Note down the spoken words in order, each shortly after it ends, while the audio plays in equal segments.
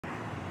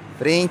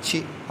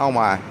frente ao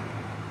mar.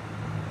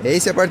 É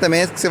esse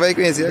apartamento que você vai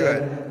conhecer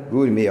agora.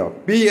 Gourmet, ó.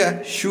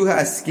 Pia,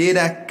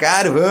 churrasqueira,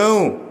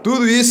 carvão.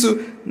 Tudo isso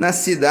na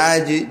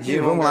cidade de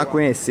Mongaguá. Vamos lá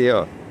conhecer,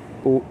 ó,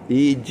 o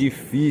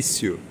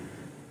edifício.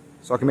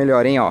 Só que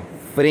melhor, hein, ó.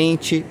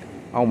 Frente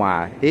ao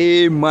mar.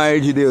 E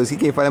mar de Deus. Aqui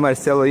quem fala é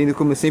Marcelo ainda,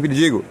 como eu sempre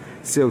digo,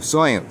 seu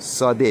sonho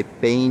só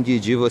depende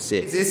de você.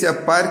 Esse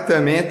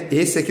apartamento,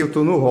 esse aqui eu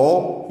tô no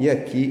hall e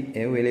aqui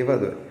é o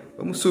elevador.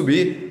 Vamos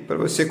subir para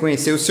você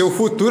conhecer o seu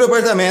futuro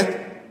apartamento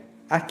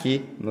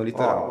aqui no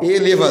litoral. Ó,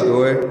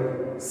 elevador.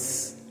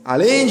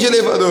 Além de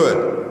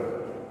elevador,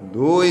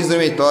 2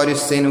 dormitórios,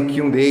 sendo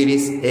que um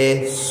deles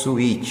é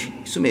suíte.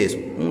 Isso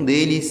mesmo, um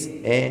deles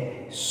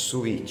é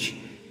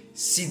suíte.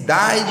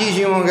 Cidade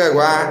de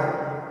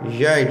Mongaguá,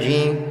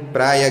 Jardim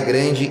Praia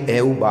Grande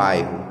é o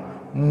bairro.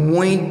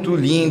 Muito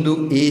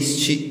lindo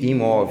este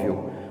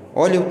imóvel.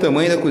 Olha o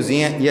tamanho da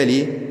cozinha e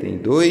ali tem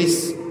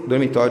 2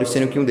 dormitórios,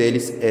 sendo que um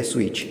deles é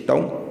suíte.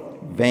 Então,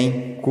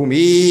 vem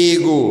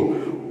comigo.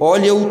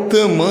 Olha o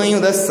tamanho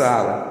da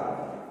sala.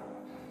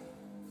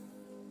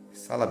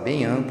 Sala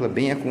bem ampla,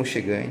 bem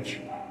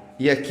aconchegante.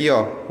 E aqui,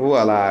 ó, o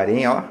alar,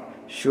 hein, ó.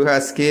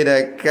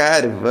 Churrasqueira,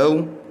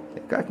 carvão. É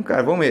com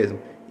carvão mesmo.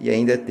 E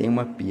ainda tem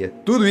uma pia.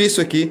 Tudo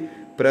isso aqui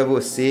para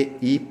você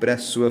e para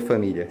sua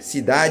família.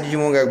 Cidade de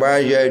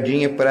Mongaguá,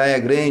 Jardim Praia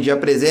Grande.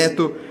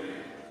 Apresento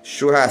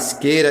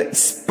churrasqueira,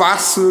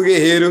 espaço do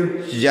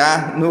guerreiro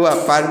já no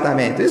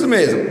apartamento. Isso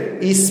mesmo,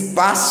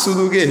 espaço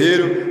do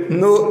guerreiro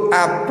no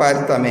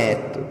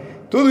apartamento.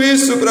 Tudo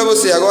isso para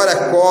você.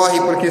 Agora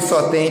corre, porque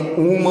só tem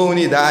uma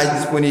unidade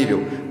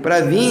disponível.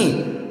 Para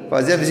vir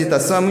fazer a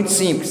visitação é muito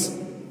simples.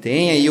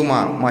 Tem aí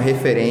uma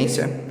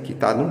referência que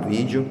está no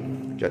vídeo.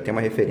 Já tem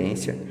uma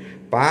referência.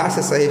 Passa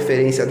essa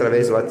referência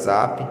através do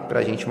WhatsApp para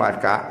a gente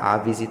marcar a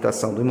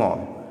visitação do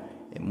imóvel.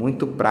 É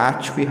muito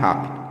prático e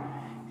rápido.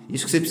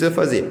 Isso que você precisa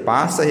fazer.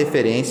 Passa a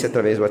referência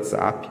através do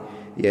WhatsApp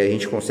e aí a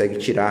gente consegue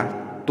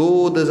tirar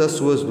todas as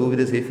suas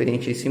dúvidas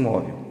referentes a esse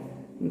imóvel.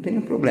 Não tem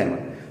nenhum problema.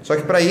 Só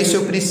que para isso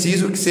eu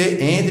preciso que você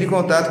entre em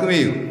contato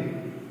comigo.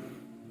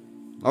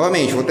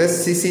 Novamente, vou até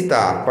se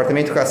citar.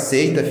 Apartamento que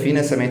aceita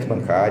financiamento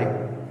bancário.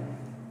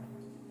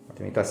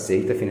 Apartamento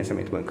aceita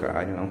financiamento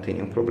bancário. Não tem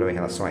nenhum problema em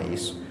relação a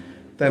isso.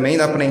 Também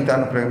dá para entrar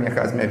no programa Minha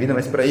Casa Minha Vida,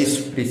 mas para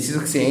isso preciso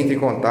que você entre em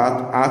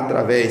contato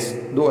através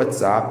do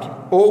WhatsApp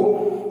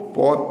ou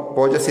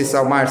pode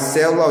acessar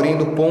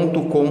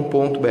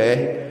marcelolaurindo.com.br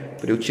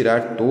para eu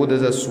tirar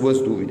todas as suas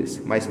dúvidas.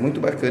 Mas muito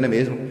bacana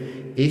mesmo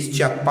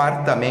este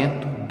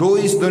apartamento,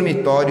 2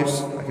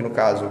 dormitórios, aqui no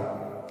caso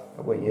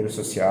é o banheiro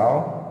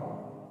social.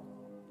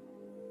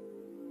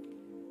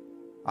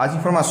 As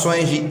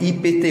informações de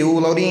IPTU,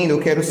 Laurindo, eu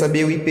quero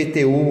saber o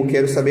IPTU,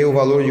 quero saber o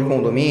valor de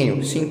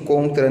condomínio, se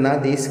encontra na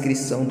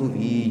descrição do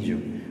vídeo.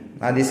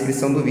 Na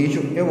descrição do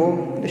vídeo eu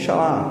vou deixar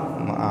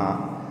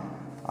lá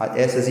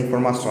essas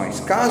informações.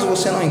 Caso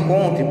você não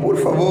encontre, por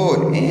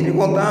favor, entre em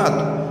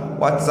contato.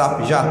 O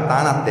WhatsApp já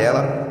está na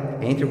tela,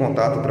 entre em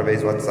contato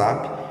através do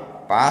WhatsApp.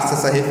 Passa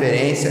essa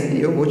referência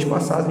e eu vou te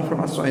passar as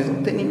informações,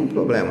 não tem nenhum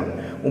problema.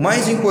 O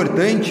mais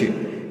importante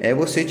é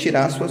você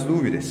tirar as suas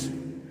dúvidas.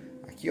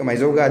 Aqui, ó,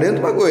 mas eu garanto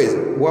uma coisa,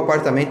 o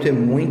apartamento é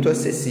muito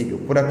acessível,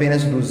 por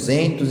apenas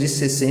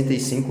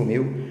 265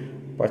 mil,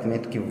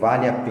 apartamento que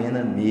vale a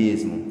pena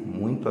mesmo,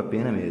 muito a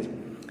pena mesmo.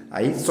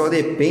 Aí só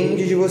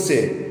depende de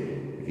você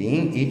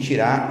vir e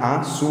tirar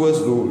as suas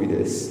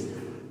dúvidas.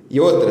 E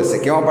outra, você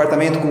quer um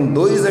apartamento com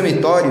 2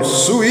 dormitórios,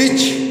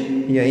 suíte,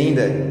 e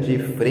ainda de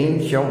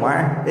frente ao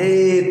mar?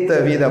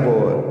 Eita, vida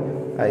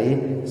boa!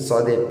 Aí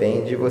só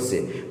depende de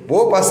você.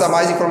 Vou passar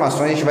mais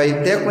informações, a gente vai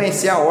até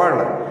conhecer a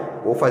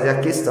orla. Vou fazer a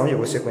questão de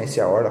você conhecer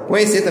a orla,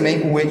 conhecer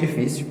também o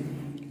edifício.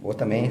 Vou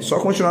também, só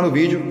continuar no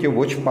vídeo que eu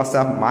vou te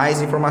passar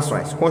mais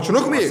informações.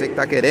 Continua comigo! Você que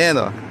tá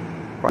querendo, ó,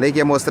 falei que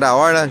ia mostrar a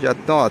orla, já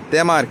estão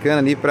até marcando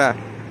ali para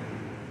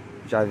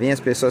já vem as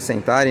pessoas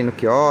sentarem no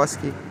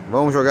quiosque.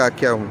 Vamos jogar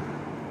aqui um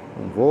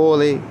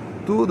vôlei,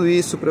 tudo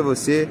isso para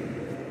você.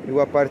 E o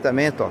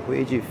apartamento, ó, o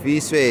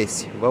edifício é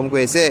esse. Vamos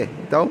conhecer?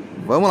 Então,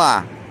 vamos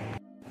lá.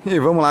 E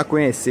vamos lá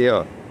conhecer,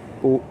 ó,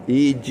 o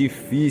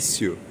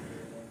edifício.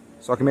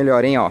 Só que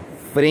melhor, hein, ó,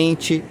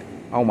 frente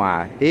ao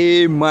mar.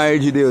 E mar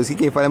de Deus. Aqui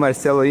quem fala é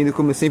Marcelo ainda,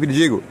 como eu sempre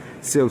digo,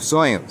 seu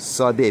sonho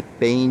só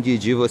depende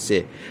de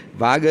você.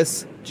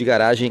 Vagas de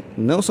garagem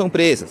não são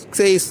presas. O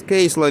que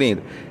é isso,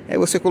 Laurindo? É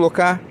você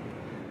colocar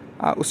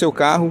o seu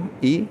carro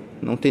e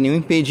não ter nenhum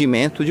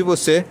impedimento de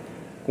você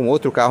com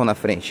outro carro na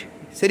frente.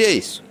 Seria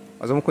isso.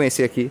 Nós vamos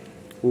conhecer aqui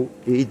o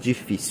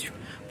edifício.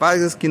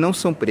 Vagas que não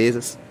são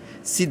presas.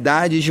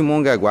 Cidade de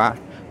Mongaguá,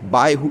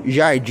 bairro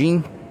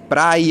Jardim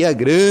Praia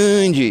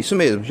Grande. Isso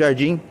mesmo,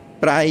 Jardim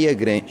Praia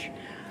Grande.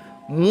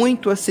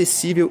 Muito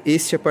acessível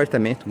esse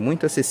apartamento,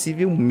 muito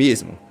acessível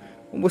mesmo.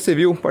 Como você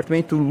viu, um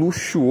apartamento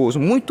luxuoso,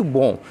 muito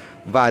bom.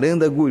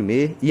 Varanda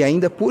gourmet e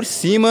ainda por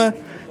cima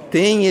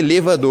tem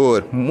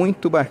elevador.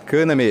 Muito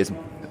bacana mesmo.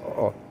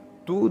 Ó,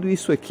 tudo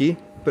isso aqui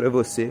para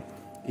você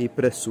e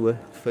para sua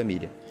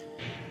família.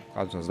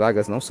 As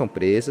vagas não são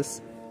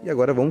presas. E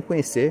agora vamos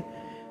conhecer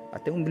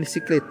até um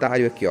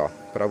bicicletário aqui, ó,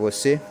 para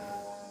você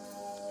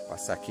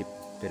passar aqui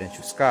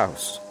perante os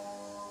carros,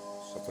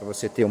 só para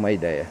você ter uma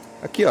ideia.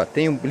 Aqui, ó,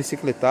 tem um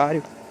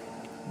bicicletário.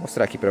 Vou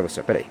mostrar aqui para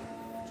você, peraí.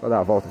 Só dar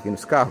uma volta aqui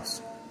nos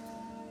carros.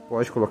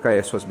 Pode colocar aí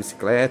as suas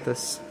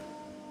bicicletas.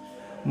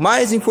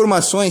 Mais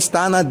informações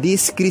está na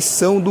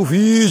descrição do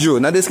vídeo.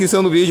 Na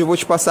descrição do vídeo eu vou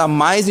te passar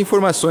mais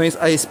informações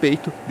a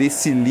respeito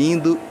desse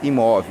lindo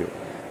imóvel.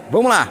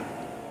 Vamos lá,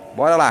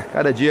 bora lá,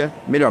 cada dia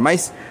melhor.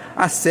 Mas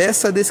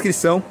acessa a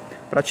descrição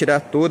para tirar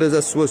todas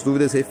as suas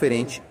dúvidas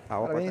referente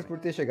ao apartamento. Parabéns por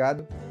ter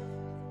chegado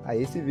a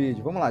esse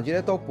vídeo. Vamos lá,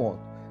 direto ao ponto.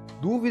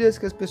 Dúvidas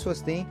que as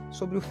pessoas têm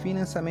sobre o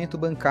financiamento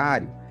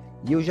bancário.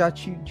 E eu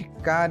de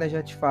cara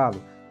já te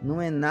falo. Não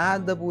é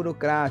nada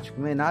burocrático,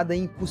 não é nada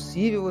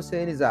impossível você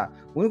realizar.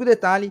 O único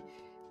detalhe,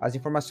 as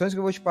informações que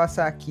eu vou te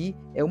passar aqui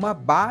é uma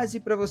base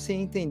para você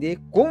entender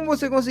como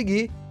você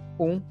conseguir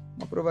uma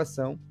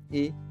aprovação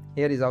e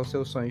realizar o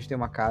seu sonho de ter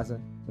uma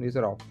casa no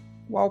litoral.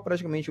 Igual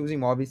praticamente os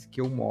imóveis que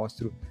eu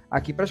mostro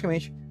aqui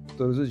praticamente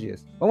todos os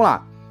dias. Vamos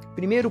lá.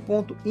 Primeiro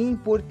ponto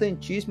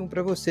importantíssimo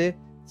para você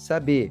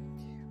saber.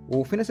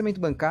 O financiamento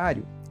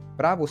bancário,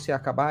 para você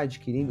acabar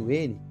adquirindo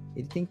ele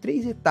tem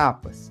 3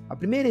 etapas. A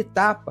primeira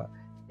etapa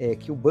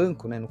que o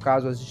banco, né, no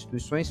caso as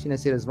instituições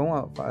financeiras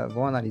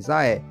vão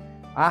analisar é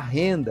a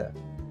renda.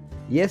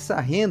 E essa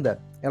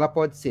renda, ela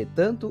pode ser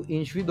tanto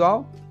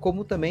individual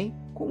como também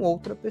com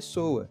outra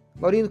pessoa.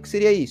 Laurindo, o que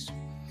seria isso?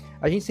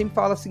 A gente sempre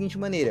fala da seguinte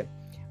maneira: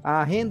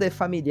 a renda é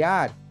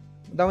familiar.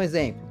 Vou dar um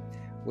exemplo.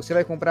 Você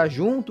vai comprar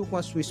junto com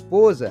a sua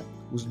esposa,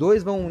 os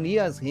dois vão unir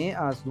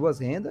as duas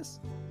rendas.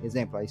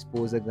 Exemplo, a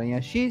esposa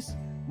ganha X,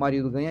 o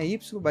marido ganha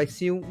Y, vai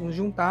se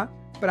juntar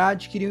para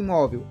adquirir um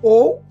imóvel.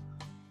 Ou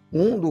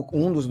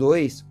um dos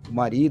dois, o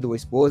marido ou a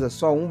esposa,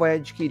 só um vai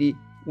adquirir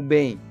o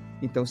bem.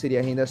 Então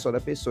seria a renda só da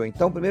pessoa.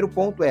 Então o primeiro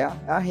ponto é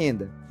a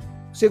renda.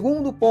 O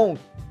segundo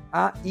ponto,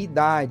 a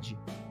idade.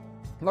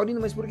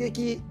 Laurindo, mas por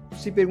que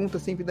se pergunta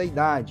sempre da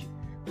idade?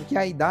 Porque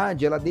a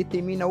idade, ela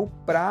determina o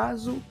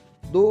prazo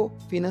do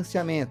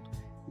financiamento.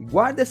 E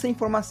guarda essa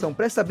informação,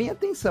 presta bem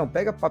atenção.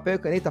 Pega papel e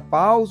caneta,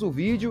 pausa o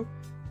vídeo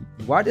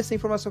e guarda essa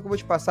informação que eu vou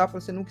te passar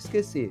para você nunca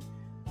esquecer.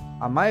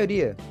 A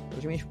maioria,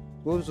 praticamente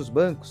todos os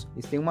bancos,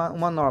 eles têm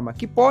uma norma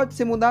que pode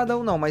ser mudada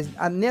ou não, mas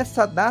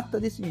nessa data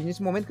desse vídeo,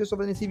 nesse momento que eu estou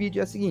fazendo esse vídeo,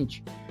 é a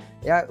seguinte: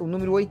 é o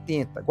número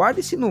 80. Guarda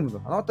esse número,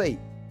 anota aí.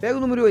 Pega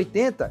o número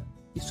 80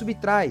 e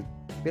subtrai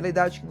pela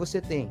idade que você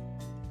tem.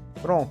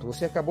 Pronto,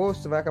 você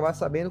vai acabar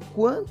sabendo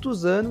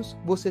quantos anos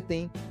você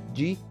tem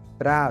de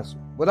prazo.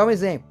 Vou dar um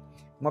exemplo.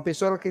 Uma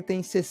pessoa que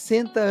tem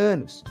 60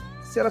 anos,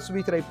 se ela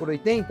subtrair por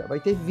 80, vai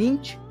ter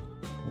 20.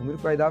 O número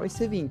que vai dar vai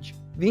ser 20.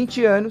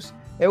 20 anos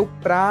é o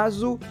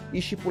prazo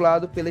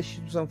estipulado pela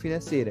instituição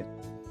financeira.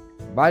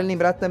 Vale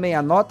lembrar também,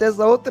 anota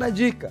essa outra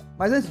dica.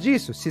 Mas antes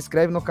disso, se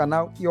inscreve no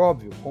canal e,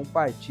 óbvio,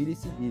 compartilhe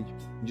esse vídeo.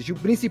 O objetivo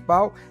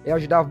principal é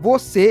ajudar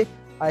você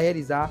a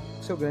realizar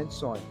o seu grande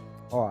sonho.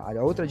 Ó,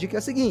 a outra dica é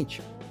a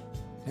seguinte.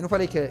 Eu não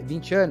falei que é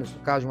 20 anos, no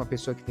caso de uma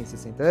pessoa que tem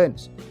 60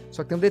 anos,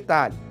 só que tem um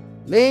detalhe.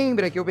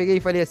 Lembra que eu peguei e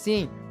falei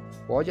assim?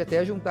 Pode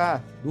até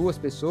juntar 2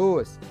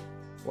 pessoas,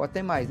 ou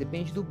até mais,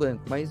 depende do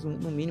banco, mas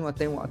no mínimo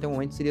até o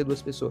momento seria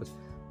 2 pessoas.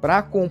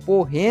 Para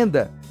compor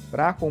renda,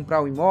 para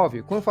comprar o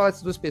imóvel, quando eu falo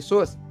dessas 2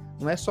 pessoas,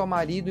 não é só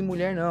marido e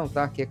mulher não,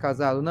 tá? Que é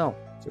casado, não.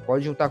 Você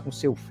pode juntar com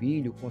seu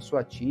filho, com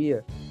sua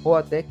tia, ou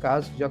até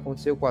caso que já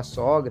aconteceu com a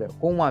sogra,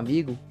 com um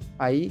amigo,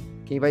 aí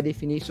quem vai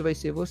definir isso vai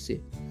ser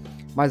você.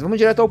 Mas vamos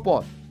direto ao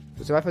ponto.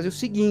 Você vai fazer o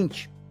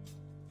seguinte,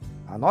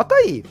 anota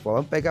aí,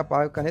 vamos pegar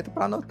a caneta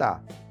para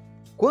anotar.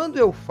 Quando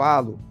eu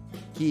falo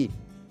que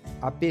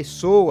a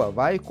pessoa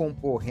vai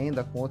compor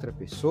renda com outra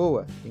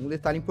pessoa, tem um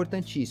detalhe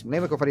importantíssimo.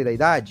 Lembra que eu falei da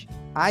idade?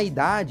 A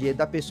idade é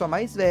da pessoa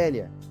mais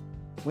velha.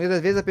 Muitas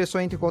das vezes a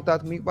pessoa entra em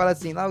contato comigo e fala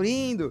assim: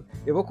 Laurindo,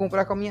 eu vou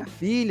comprar com a minha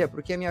filha,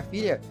 porque a minha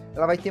filha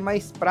ela vai ter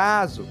mais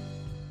prazo,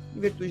 em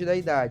virtude da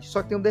idade.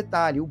 Só que tem um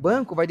detalhe, o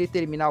banco vai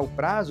determinar o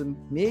prazo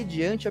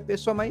mediante a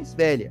pessoa mais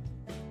velha.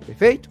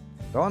 Perfeito?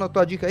 Então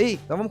anotou a dica aí?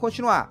 Então vamos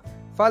continuar.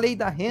 Falei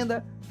da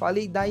renda,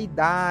 falei da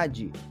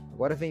idade.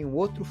 Agora vem um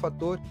outro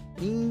fator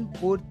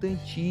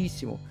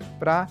importantíssimo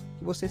para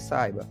que você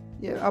saiba.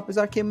 E,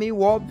 apesar que é meio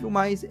óbvio,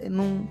 mas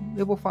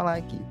eu vou falar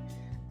aqui.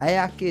 É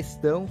a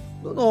questão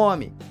do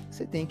nome.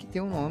 Você tem que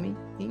ter um nome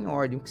em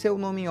ordem. O que é o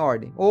nome em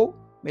ordem? Ou,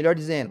 melhor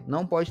dizendo,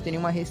 não pode ter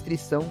nenhuma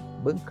restrição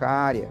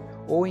bancária.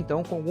 Ou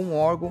então com algum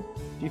órgão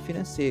de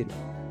financeiro.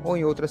 Ou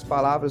em outras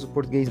palavras, o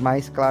português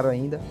mais claro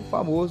ainda, o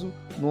famoso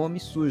nome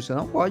sujo. Você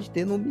não pode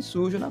ter nome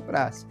sujo na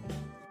praça.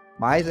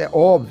 Mas é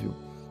óbvio,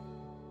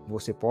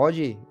 você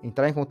pode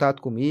entrar em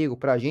contato comigo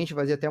para a gente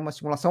fazer até uma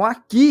simulação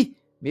aqui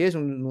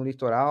mesmo no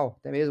litoral,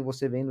 até mesmo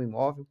você vendo o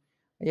imóvel.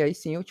 E aí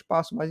sim eu te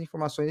passo mais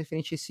informações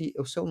referente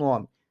ao seu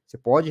nome. Você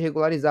pode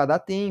regularizar, dá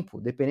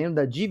tempo, dependendo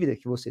da dívida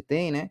que você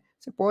tem, né?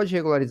 Você pode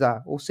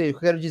regularizar. Ou seja, o que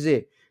eu quero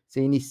dizer,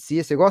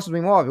 você gosta do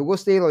imóvel? Eu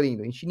gostei,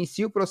 Laurindo. A gente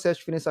inicia o processo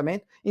de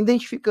financiamento,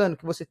 identificando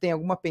que você tem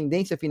alguma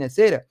pendência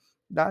financeira,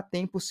 dá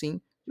tempo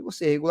sim de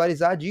você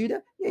regularizar a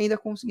dívida e ainda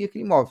conseguir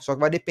aquele imóvel. Só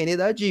que vai depender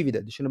da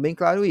dívida, deixando bem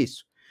claro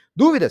isso.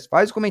 Dúvidas?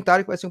 Faz o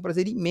comentário que vai ser um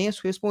prazer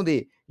imenso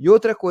responder. E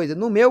outra coisa,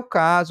 no meu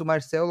caso,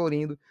 Marcelo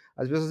Laurindo,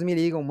 as pessoas me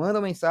ligam,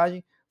 mandam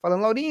mensagem,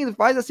 falando, Laurindo,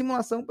 faz a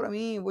simulação para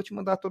mim, eu vou te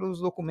mandar todos os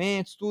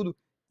documentos, tudo.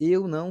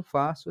 Eu não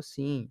faço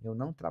assim, eu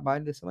não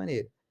trabalho dessa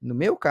maneira. No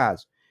meu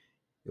caso,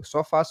 eu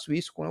só faço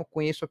isso quando eu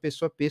conheço a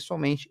pessoa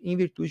pessoalmente, em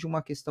virtude de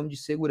uma questão de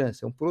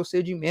segurança. É um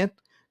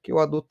procedimento que eu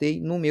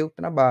adotei no meu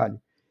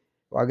trabalho.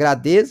 Eu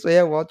agradeço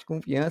o voto de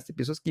confiança de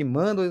pessoas que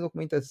mandam a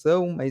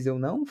documentação, mas eu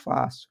não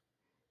faço.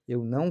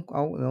 Eu não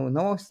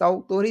está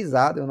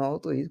autorizado, eu não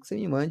autorizo que você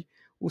me mande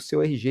o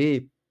seu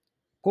RG,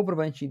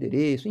 comprovante de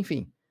endereço,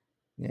 enfim,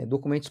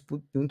 documentos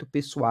muito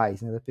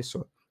pessoais, né, da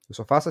pessoa. Eu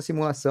só faço a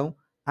simulação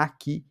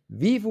aqui,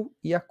 vivo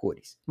e a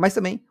cores. Mas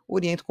também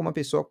oriento como a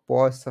pessoa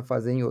possa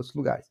fazer em outros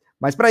lugares.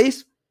 Mas para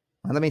isso,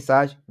 manda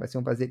mensagem, vai ser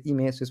um prazer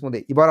imenso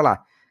responder. E bora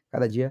lá,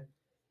 cada dia,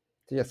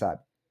 você já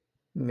sabe,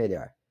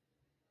 melhor.